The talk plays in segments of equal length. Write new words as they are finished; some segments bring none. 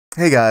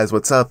Hey guys,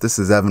 what's up? This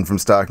is Evan from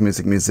Stock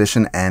Music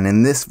Musician, and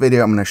in this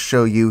video I'm going to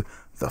show you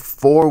the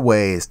 4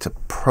 ways to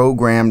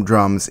program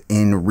drums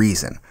in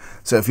Reason.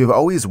 So if you've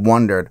always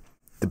wondered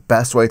the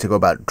best way to go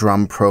about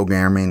drum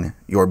programming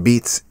your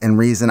beats in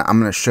Reason, I'm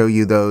going to show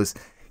you those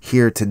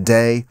here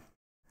today.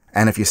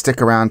 And if you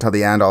stick around till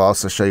the end, I'll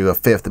also show you a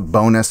 5th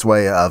bonus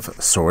way of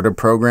sort of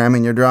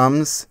programming your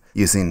drums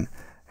using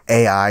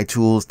AI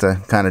tools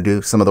to kind of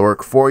do some of the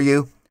work for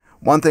you.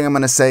 One thing I'm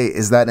going to say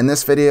is that in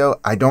this video,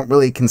 I don't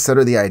really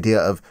consider the idea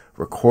of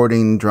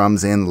recording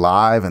drums in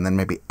live and then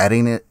maybe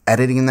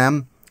editing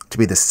them to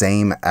be the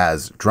same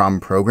as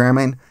drum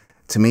programming.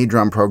 To me,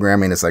 drum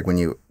programming is like when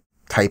you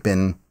type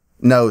in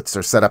notes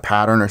or set a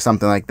pattern or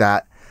something like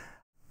that,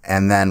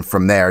 and then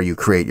from there you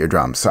create your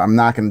drums. So I'm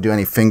not going to do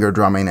any finger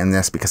drumming in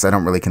this because I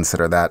don't really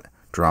consider that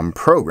drum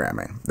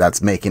programming.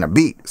 That's making a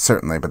beat,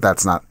 certainly, but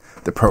that's not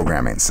the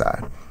programming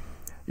side.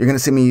 You're going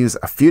to see me use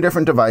a few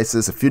different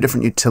devices, a few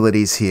different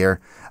utilities here.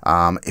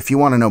 If you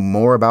want to know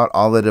more about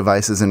all the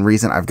devices in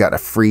Reason, I've got a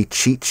free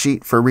cheat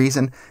sheet for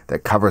Reason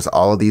that covers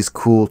all of these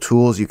cool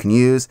tools you can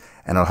use,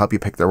 and it'll help you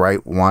pick the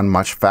right one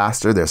much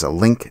faster. There's a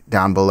link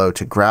down below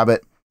to grab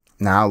it.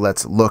 Now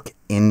let's look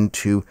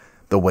into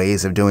the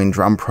ways of doing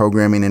drum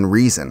programming in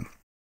Reason.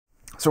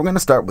 So we're going to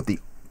start with the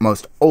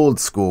most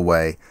old school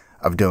way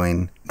of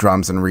doing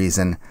drums in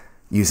Reason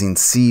using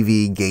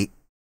CV gate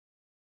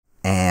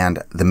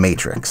and the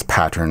Matrix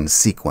pattern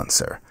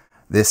sequencer.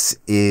 This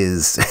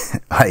is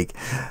like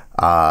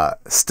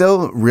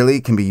still really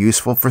can be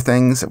useful for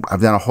things. I've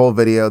done a whole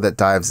video that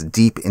dives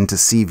deep into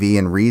CV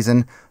and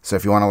Reason. So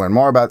if you want to learn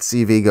more about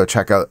CV, go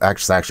check out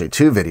actually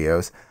 2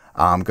 videos.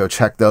 Go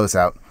check those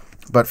out.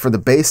 But for the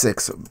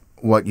basics,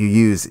 what you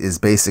use is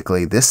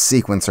basically this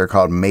sequencer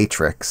called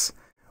Matrix,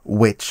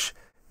 which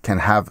can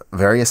have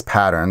various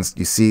patterns.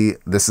 You see,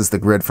 this is the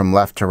grid from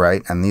left to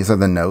right, and these are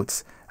the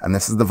notes, and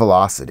this is the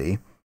velocity.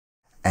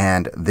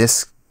 And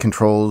this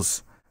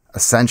controls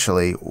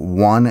essentially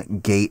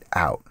one gate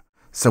out.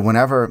 So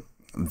whenever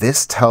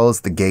this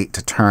tells the gate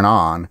to turn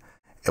on,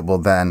 it will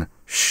then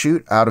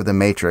shoot out of the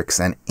matrix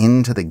and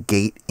into the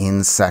gate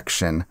in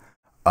section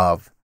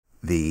of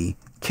the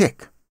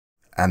kick.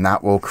 And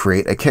that will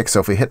create a kick. So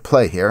if we hit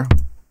play here,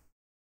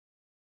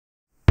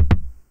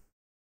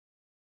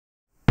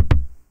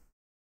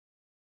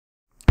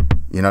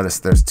 you notice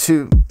there's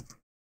two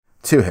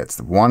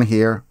hits, one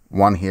here,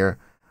 one here.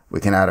 We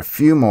can add a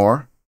few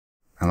more.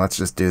 And let's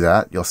just do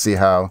that. You'll see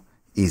how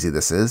easy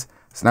this is.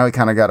 So now we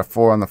kind of got a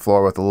 4 on the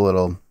floor with a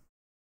little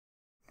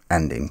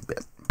ending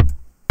bit.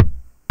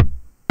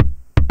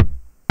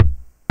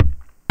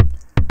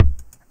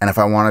 And if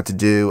I wanted to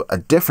do a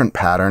different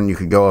pattern, you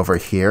could go over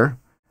here.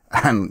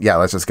 And yeah,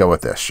 let's just go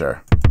with this,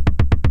 sure.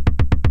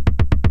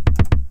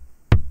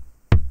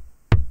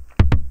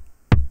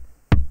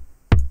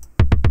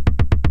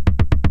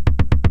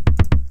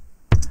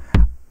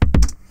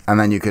 And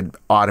then you could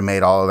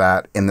automate all of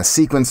that in the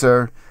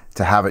sequencer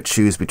to have it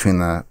choose between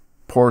the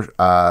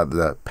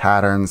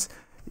patterns.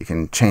 You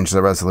can change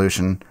the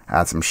resolution,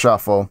 add some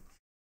shuffle.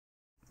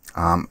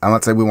 And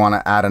let's say we want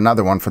to add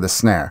another one for the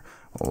snare.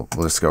 We'll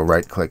just go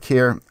right click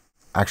here.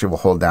 Actually, we'll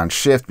hold down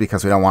shift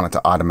because we don't want it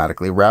to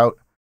automatically route.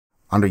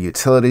 Under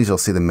utilities, you'll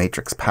see the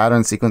matrix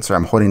pattern sequencer.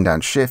 I'm holding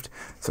down shift,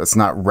 so it's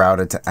not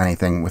routed to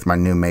anything with my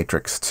new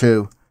matrix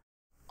 2.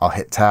 I'll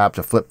hit tab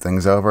to flip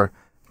things over,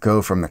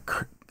 go from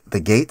the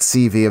gate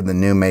CV of the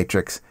new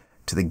matrix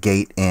to the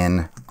gate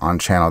in on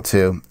channel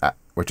 2,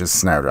 which is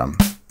snare drum.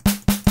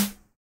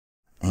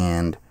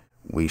 And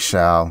we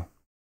shall,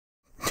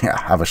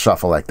 have a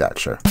shuffle like that,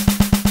 sure.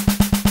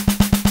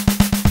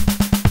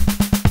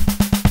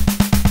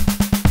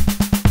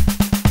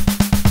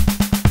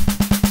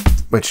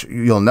 Which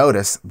you'll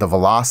notice the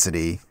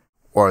velocity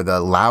or the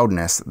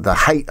loudness, the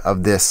height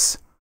of this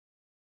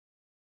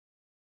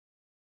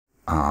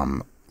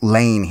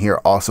lane here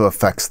also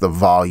affects the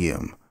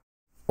volume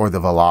or the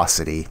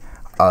velocity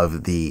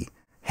of the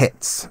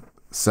hits.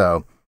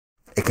 So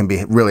it can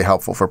be really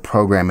helpful for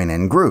programming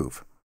in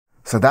groove.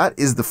 So that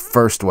is the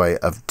first way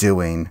of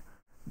doing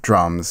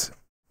drums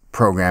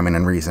programming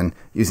in Reason,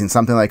 using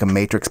something like a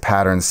matrix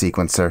pattern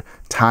sequencer,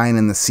 tying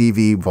in the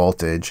CV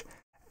voltage,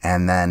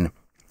 and then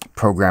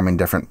programming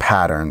different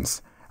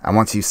patterns. And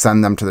once you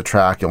send them to the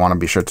track, you'll want to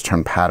be sure to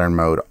turn pattern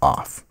mode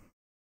off.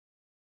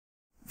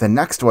 The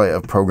next way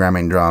of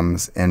programming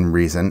drums in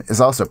Reason is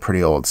also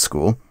pretty old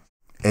school.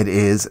 It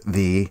is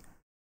the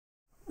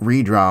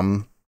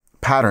ReDrum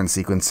pattern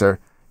sequencer.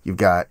 You've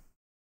got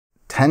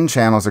 10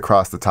 channels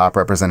across the top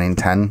representing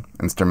 10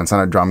 instruments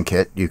on a drum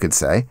kit, you could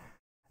say.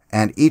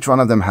 And each one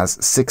of them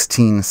has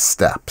 16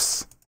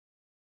 steps.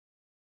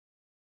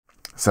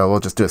 So we'll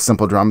just do a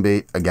simple drum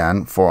beat.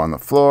 Again, 4 on the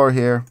floor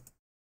here.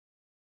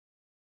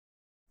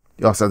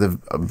 You also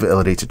have the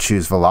ability to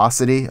choose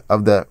velocity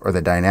of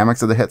the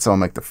dynamics of the hit. So we'll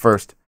make the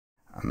 1st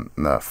and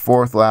the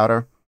 4th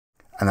louder.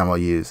 And then we'll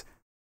use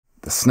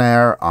the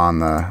snare on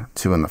the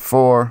 2 and the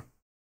 4.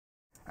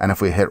 And if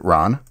we hit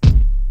run,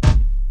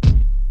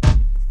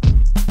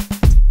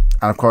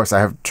 And of course, I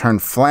have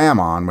turned Flam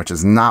on, which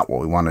is not what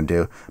we want to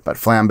do. But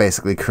Flam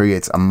basically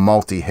creates a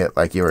multi-hit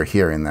like you were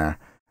hearing there.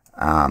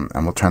 And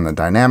we'll turn the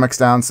dynamics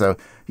down. So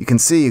you can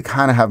see you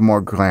kind of have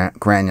more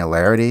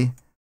granularity,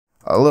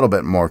 a little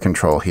bit more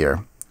control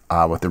here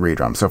with the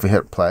ReDrum. So if we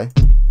hit play.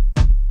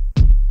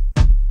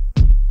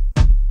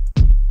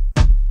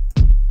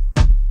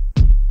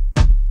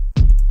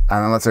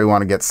 And then let's say we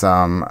want to get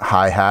some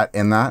hi-hat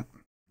in that.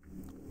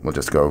 We'll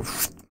just go.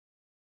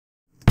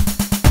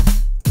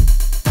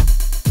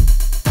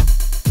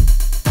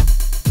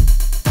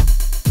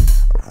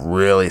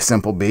 Really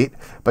simple beat.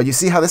 But you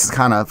see how this is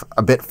kind of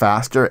a bit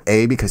faster,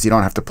 A, because you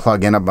don't have to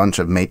plug in a bunch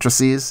of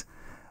matrices.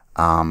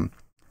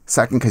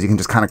 Second, because you can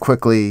just kind of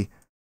quickly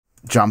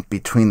jump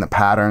between the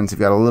patterns. You've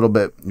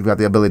got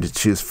the ability to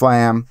choose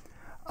Flam.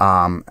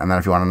 And then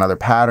if you want another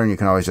pattern, you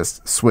can always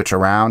just switch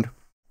around.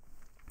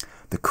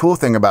 The cool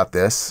thing about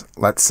this,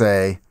 let's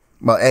say,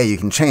 well, A, you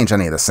can change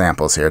any of the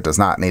samples here. It does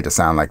not need to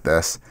sound like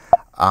this.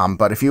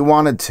 But if you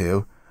wanted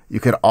to, you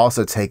could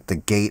also take the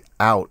gate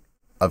out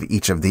of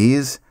each of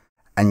these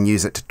and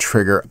use it to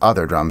trigger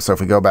other drums. So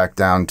if we go back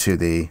down to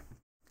the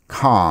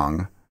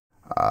Kong,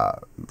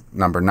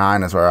 number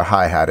 9 is where our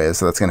hi-hat is,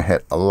 so that's going to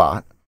hit a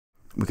lot.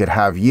 We could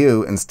have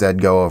you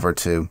instead go over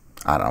to,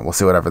 I don't know, we'll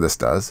see whatever this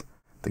does.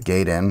 The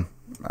gate in,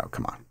 oh,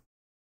 come on.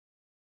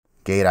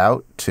 Gate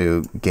out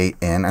to gate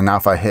in. And now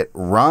if I hit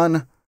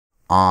run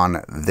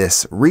on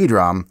this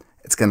ReDrum,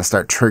 it's going to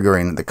start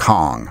triggering the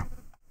Kong.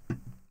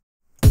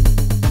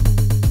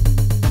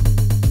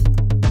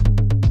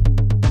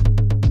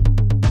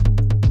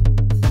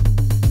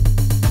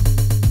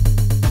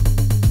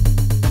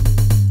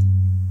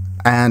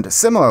 And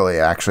similarly,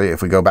 actually,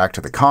 if we go back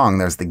to the Kong,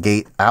 there's the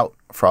gate out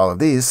for all of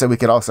these. So we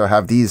could also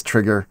have these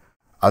trigger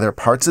other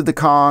parts of the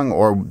Kong,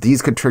 or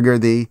these could trigger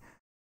the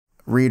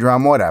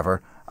ReDrum,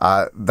 whatever.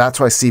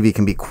 That's why CV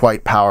can be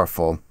quite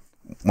powerful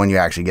when you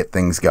actually get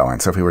things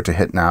going. So if we were to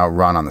hit now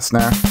run on the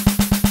snare,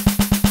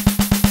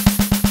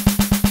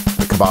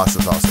 the Kabasa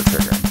is also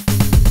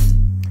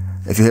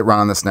triggering. If you hit run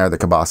on the snare, the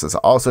Kabasa is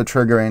also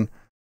triggering.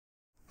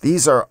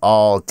 These are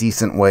all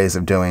decent ways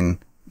of doing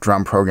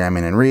drum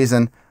programming in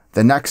Reason.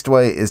 The next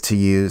way is to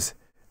use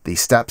the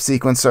step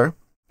sequencer.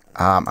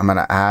 I'm going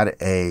to add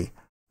a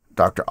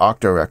Dr.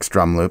 Octorex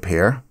drum loop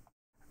here.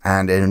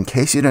 And in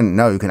case you didn't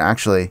know, you can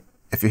actually,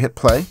 if you hit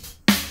play,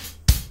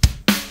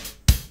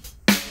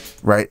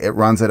 right, it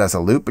runs it as a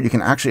loop, but you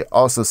can actually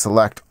also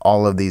select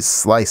all of these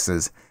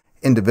slices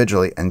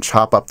individually and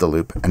chop up the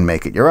loop and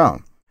make it your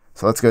own.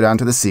 So let's go down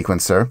to the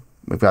sequencer.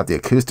 We've got the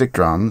acoustic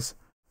drums.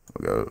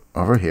 We'll go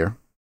over here,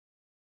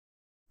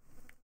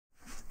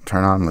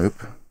 turn on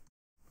loop,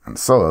 and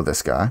solo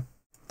this guy.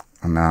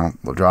 And now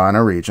we'll draw in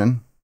a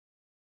region.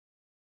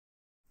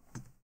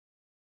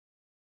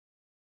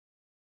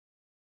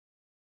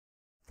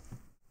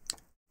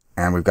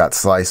 And we've got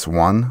slice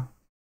 1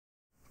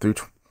 through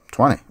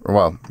 20.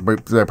 Well,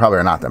 there probably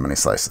are not that many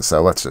slices,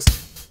 so let's just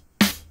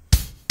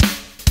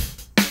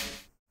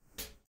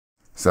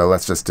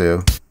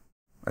do,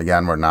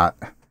 again, we're not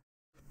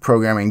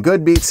programming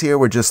good beats here,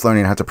 we're just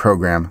learning how to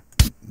program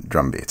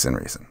drum beats in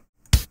Reason.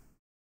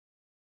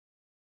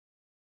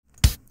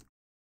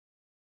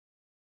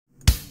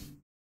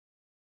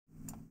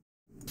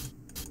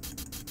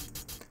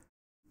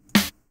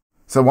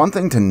 So one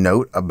thing to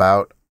note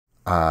about,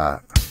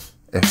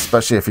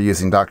 especially if you're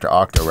using Dr.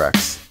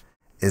 Octorex,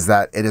 is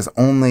that it is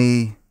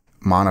only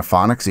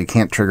monophonic, so you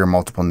can't trigger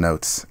multiple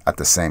notes at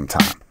the same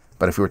time.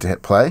 But if we were to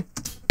hit play,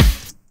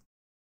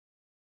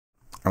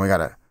 and we got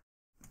to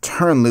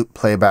turn loop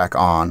playback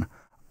on,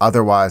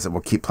 otherwise it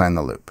will keep playing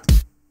the loop.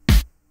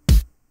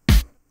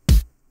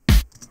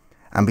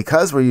 And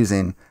because we're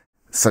using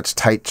such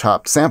tight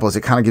chopped samples,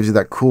 it kind of gives you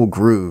that cool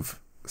groove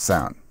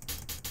sound.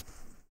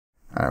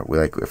 We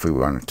like if we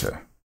wanted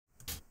to.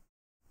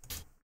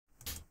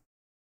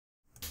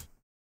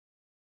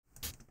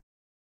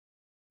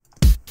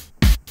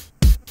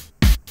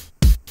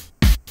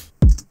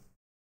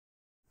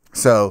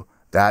 So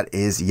that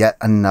is yet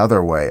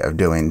another way of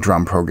doing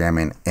drum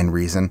programming in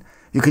Reason.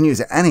 You can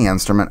use any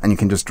instrument and you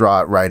can just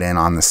draw it right in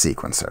on the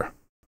sequencer.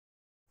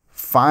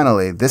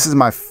 Finally, this is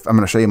I'm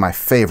going to show you my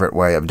favorite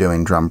way of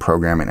doing drum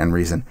programming in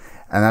Reason,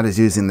 and that is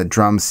using the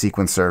drum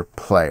sequencer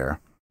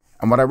player.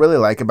 And what I really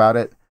like about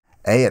it,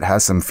 A, it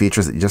has some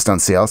features that you just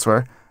don't see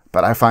elsewhere,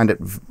 but I find it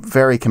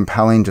very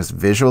compelling just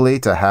visually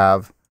to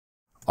have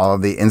all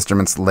of the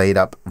instruments laid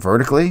up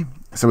vertically.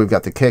 So we've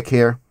got the kick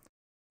here.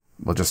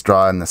 We'll just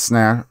draw in the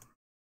snare,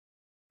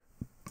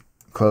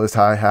 closed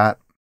hi-hat,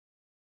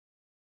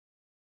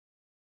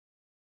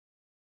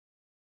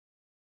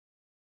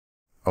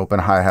 open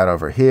hi-hat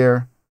over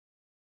here,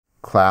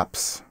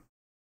 claps,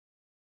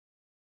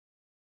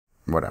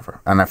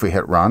 whatever. And if we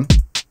hit run,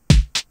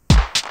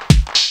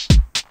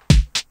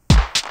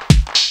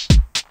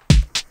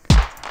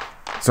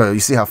 so you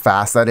see how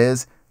fast that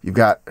is? You've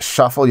got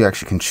shuffle. You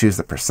actually can choose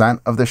the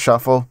 % of the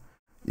shuffle.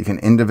 You can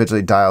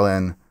individually dial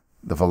in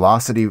the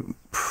velocity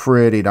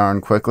pretty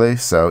darn quickly.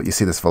 So you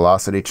see this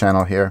velocity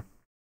channel here.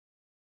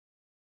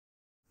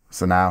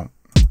 So now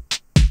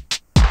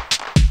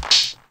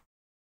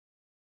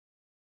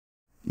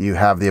You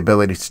have the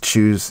ability to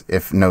choose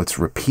if notes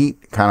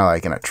repeat, kind of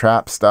like in a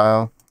trap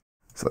style.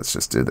 So let's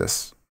just do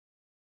this.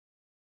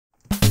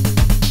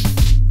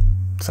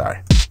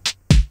 Sorry.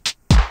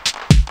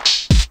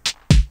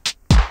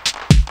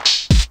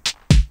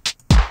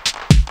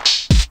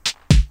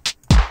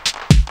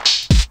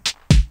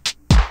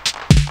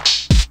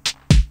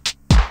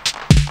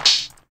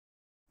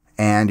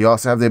 And you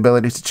also have the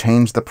ability to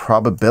change the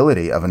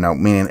probability of a note,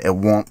 meaning it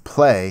won't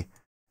play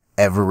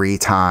every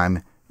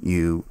time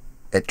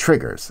it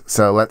triggers.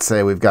 So let's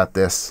say we've got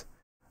this,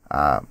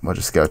 we'll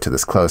just go to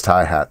this closed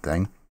hi-hat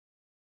thing.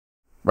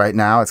 Right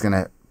now it's going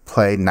to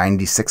play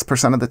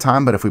 96% of the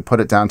time, but if we put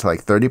it down to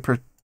like 30%,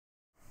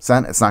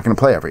 it's not going to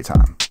play every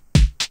time.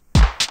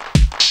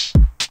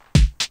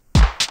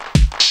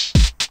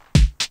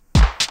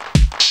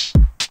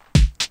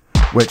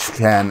 Which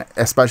can,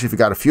 especially if you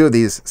got a few of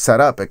these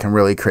set up, it can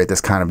really create this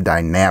kind of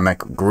dynamic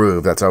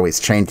groove that's always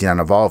changing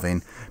and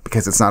evolving,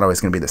 because it's not always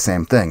going to be the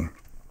same thing.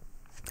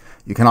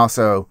 You can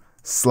also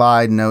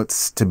slide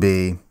notes to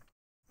be,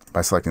 by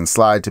selecting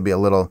slide, to be a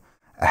little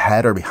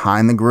ahead or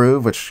behind the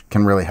groove, which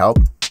can really help.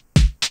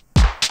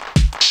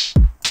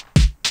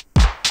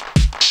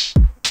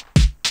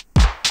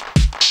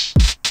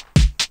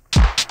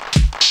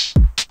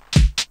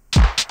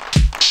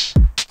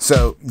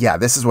 So yeah,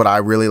 this is what I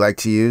really like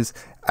to use.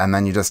 And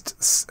then you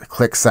just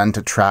click send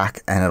to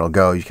track and it'll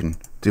go. You can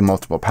do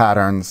multiple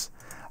patterns.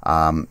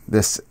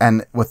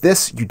 With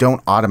this, you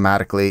don't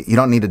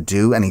need to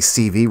do any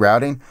CV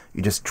routing.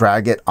 You just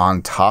drag it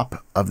on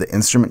top of the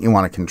instrument you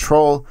want to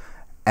control,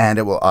 and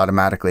it will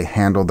automatically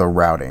handle the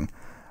routing.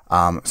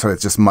 So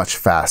it's just much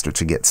faster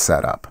to get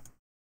set up.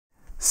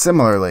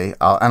 Similarly,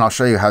 I'll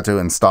show you how to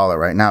install it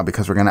right now,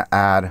 because we're going to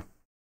add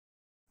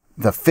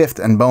the fifth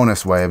and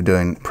bonus way of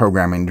doing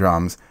programming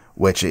drums,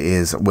 which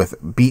is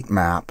with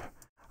Beatmap.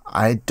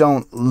 I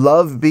don't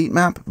love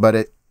Beatmap, but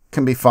it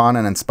can be fun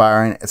and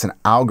inspiring. It's an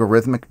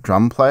algorithmic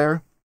drum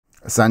player.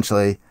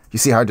 Essentially, you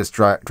see how I just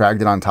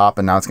dragged it on top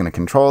and now it's going to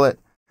control it.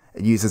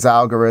 It uses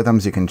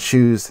algorithms. You can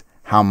choose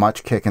how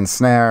much kick and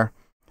snare.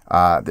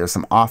 There's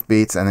some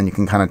offbeats, and then you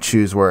can kind of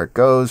choose where it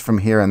goes from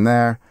here and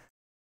there.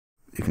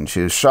 You can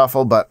choose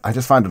shuffle, but I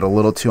just find it a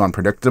little too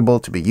unpredictable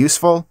to be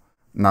useful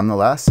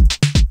nonetheless.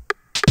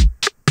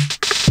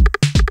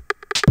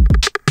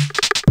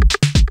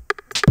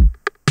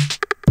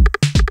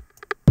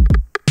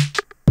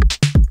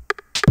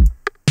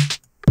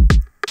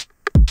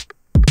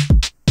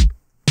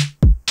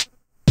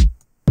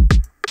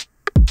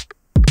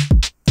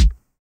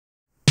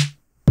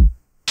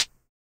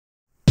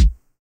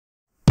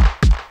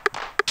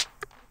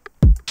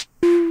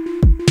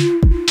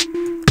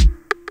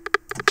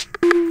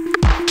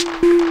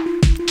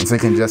 So you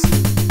can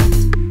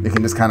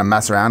just kind of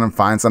mess around and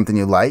find something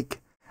you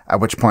like, at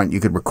which point you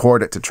could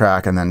record it to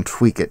track and then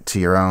tweak it to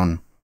your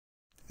own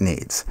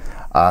needs.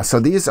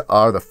 So these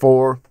are the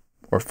 4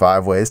 or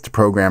 5 ways to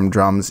program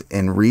drums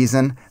in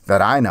Reason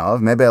that I know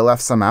of. Maybe I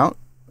left some out.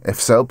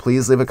 If so,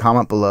 please leave a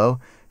comment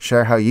below.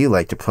 Share how you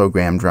like to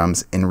program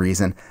drums in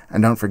Reason.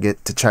 And don't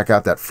forget to check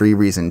out that free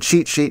Reason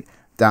cheat sheet.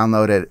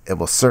 Download it. It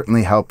will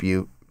certainly help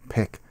you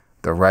pick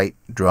the right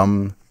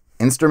drum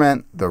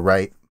instrument, the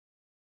right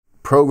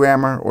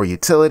programmer or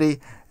utility,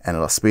 and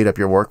it'll speed up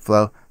your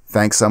workflow.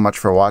 Thanks so much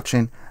for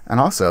watching, and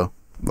also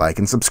like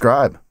and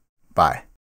subscribe. Bye.